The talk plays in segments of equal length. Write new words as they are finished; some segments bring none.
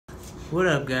What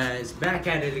up, guys? Back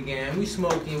at it again. We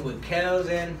smoking with Kels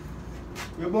and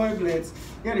your boy Blitz.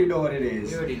 You already know what it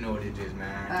is. you already know what it is,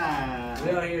 man.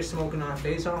 We out here smoking on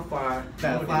Face on Fire.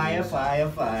 Fire.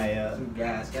 Some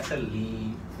gas,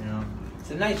 gasoline, you know.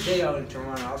 It's a nice day out in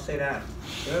Toronto, I'll say that.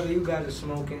 Wherever you guys are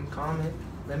smoking, comment.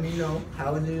 Let me know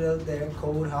how is it out there,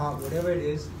 cold, hot, whatever it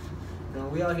is. You know,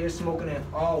 we out here smoking in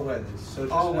all weathers. So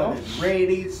just all know, weathers.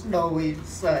 Rainy, snowy,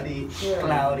 sunny,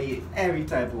 cloudy, every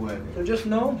type of weather. So just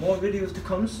know, more videos to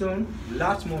come soon.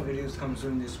 Lots more videos to come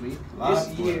soon this week. Lots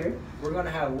this year, we're gonna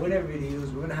have winter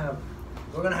videos. We're gonna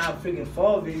have freaking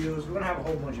fall videos. We're gonna have a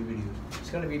whole bunch of videos. It's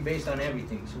gonna be based on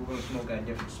everything. So we're gonna smoke at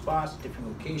different spots, different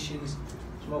locations,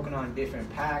 smoking on different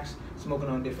packs, smoking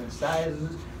on different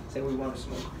sizes. Say we want to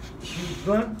smoke a huge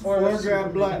blunt or 4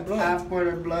 gram blunt, half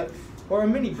quarter blunt, or a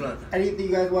mini blunt. Anything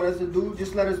you guys want us to do,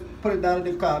 just let us put it down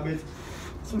in the comments.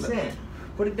 That's what I'm saying.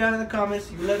 Put it down in the comments.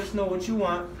 You let us know what you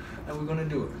want, and we're gonna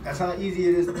do it. That's how easy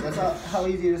it is. That's how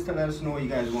easy it is to let us know what you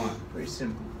guys want. Very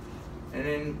simple. And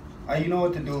then You know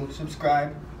what to do.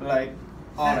 Subscribe, like,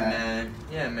 all that. Man.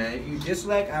 Yeah, man. If you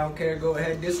dislike, I don't care. Go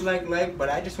ahead, dislike, like. But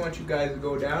I just want you guys to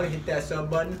go down and hit that sub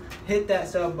button. Hit that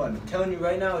sub button. I'm telling you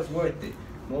right now, it's worth it.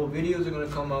 More videos are gonna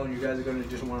come out, and you guys are gonna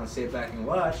just want to sit back and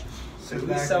watch. So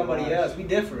we somebody else. We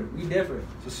different. We different.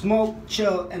 So smoke,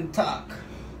 chill, and talk.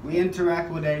 We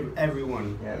interact with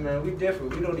everyone. Yeah, man. We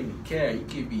different. We don't even care. You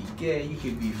could be gay. You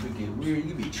could be freaking weird.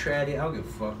 You could be tradie. I don't give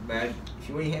a fuck, man. If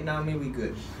you ain't hitting on me, we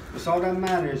good. That's all that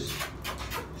matters.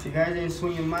 If you guys ain't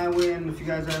swinging my way, and if you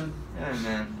guys are, Yeah,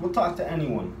 man. we'll talk to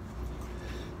anyone.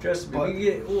 Trust me. But, We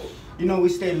get. you know, we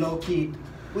stay low key.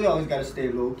 We always gotta stay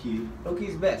low key.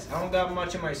 Low-key's best. I don't got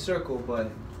much in my circle, but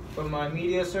for my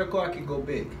media circle, I could go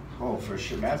big. Oh, for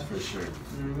sure. That's for sure.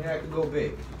 Yeah, I could go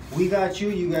big. We got you.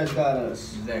 You guys got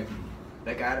us. Exactly.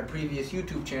 Like I had a previous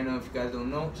YouTube channel, if you guys don't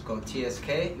know, it's called TSK.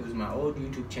 It was my old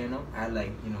YouTube channel. I had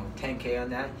like, 10K on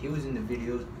that. He was in the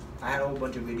videos. I had a whole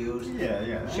bunch of videos.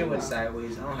 Yeah. Shit went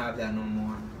sideways. I don't have that no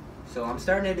more. So I'm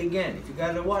starting it again. If you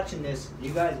guys are watching this,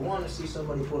 you guys want to see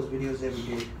somebody post videos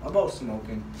every day about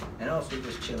smoking and also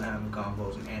just chilling, having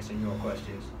combos and answering your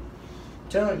questions. I'm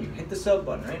telling you, hit the sub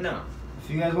button right now. If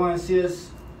you guys want to see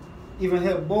us even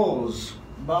hit bowls,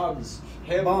 Bugs,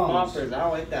 hip boppers, I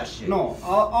don't hit that shit. no,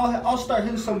 I'll start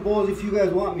hitting some bowls if you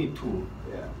guys want me to.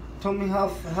 Yeah. Tell me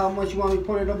how much you want me to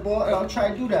put in a bowl, and I'll try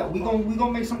to do that. We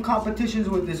gonna make some competitions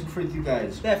with this for you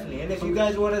guys. Definitely. And if you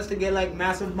guys want us to get like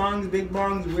massive bongs, big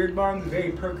bongs, weird bongs,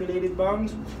 very percolated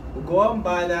bongs, we'll go out and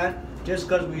buy that just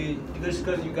because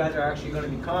you guys are actually going to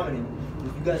be commenting.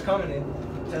 If you guys commented,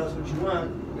 tell us what you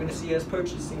want, you're going to see us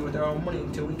purchasing with our own money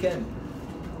until we can.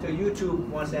 Until YouTube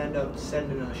wants to end up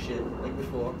sending us shit like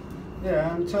before.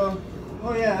 Yeah, until.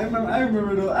 Oh yeah, I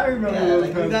remember those. Yeah, those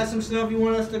like you got some stuff you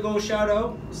want us to go shout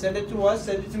out, send it to us,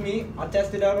 send it to me. I'll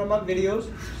test it out on my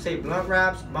videos. Say blunt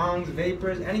wraps, bongs,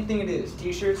 vapors, anything it is.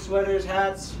 T-shirts, sweaters,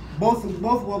 hats. We'll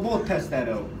both test that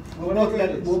out.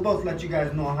 We'll both let you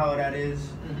guys know how that is.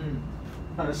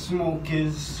 How the smoke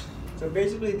is. So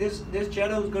basically, this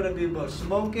channel is gonna be about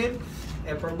smoking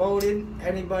and promoting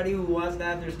anybody who wants to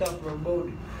have their stuff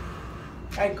promoted.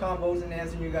 And combos and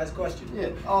answering you guys' questions. Yeah,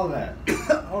 all that.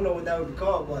 I don't know what that would be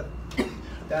called, but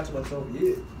that's what's over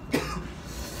here.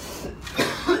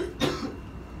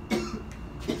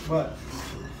 But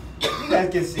you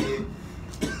guys can see it.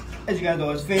 As you guys know,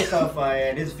 his face on fire,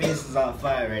 and his face is on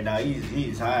fire right now.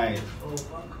 He's high. Oh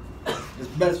fuck. It's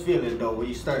the best feeling though when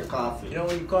you start coughing. You know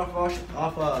when you cough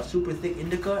off a super thick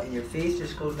indica and your face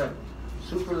just goes like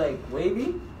super like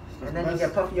wavy, and then you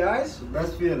get puffy eyes? It's the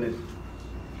best feeling.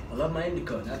 I love my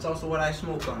indica. That's also what I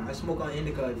smoke on. I smoke on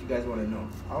indica if you guys want to know.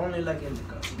 I only like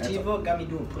indica. Sativa got me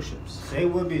doing push-ups.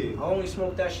 Same with me. I only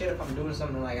smoke that shit if I'm doing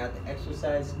something like I have to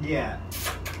exercise. Yeah.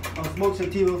 I'll smoke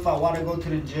sativa if I want to go to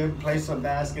the gym, play some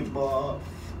basketball,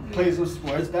 play some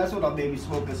sports. That's what I'll maybe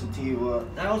smoke a sativa.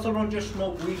 I also don't just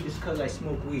smoke weed just because I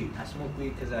smoke weed. I smoke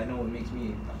weed because I know it makes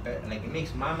me better. Like it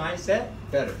makes my mindset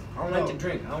better. I don't like to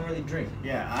drink. I don't really drink.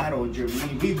 Yeah, I don't drink.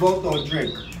 We both don't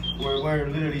drink. We're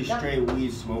literally straight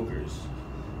weed smokers.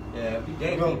 Yeah, we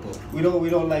dang people. We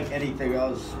don't like anything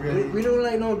else really. We don't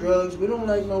like no drugs. We don't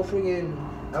like no freaking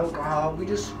alcohol. We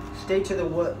just stay to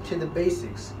the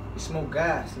basics. We smoke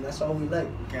gas, and that's all we like.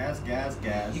 Gas.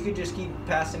 You could just keep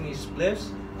passing me spliffs,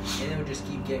 and it would just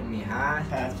keep getting me high.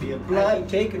 Pass me a I blunt. keep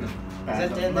taking them. Cause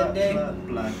at the end of the day,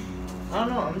 Blood. I don't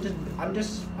know. I'm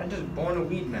just born a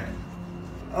weed man.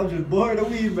 I'm just born a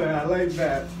weed man. I like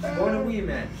that. Born a weed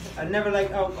man. I never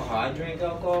liked alcohol. I drank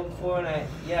alcohol before, and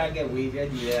I get weed. I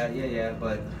do that. Yeah.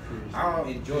 But I don't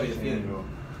enjoy the feeling.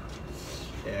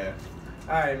 Yeah.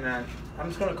 All right, man. I'm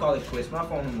just gonna call it quits. My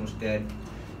phone almost dead.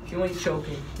 you ain't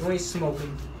choking, you ain't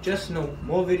smoking, just know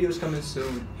more videos coming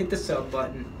soon. Hit the sub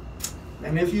button.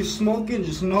 And if you smoking,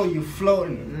 just know you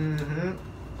floating.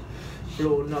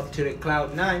 Floating up to the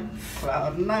cloud 9.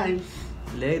 Cloud 9.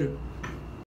 Later.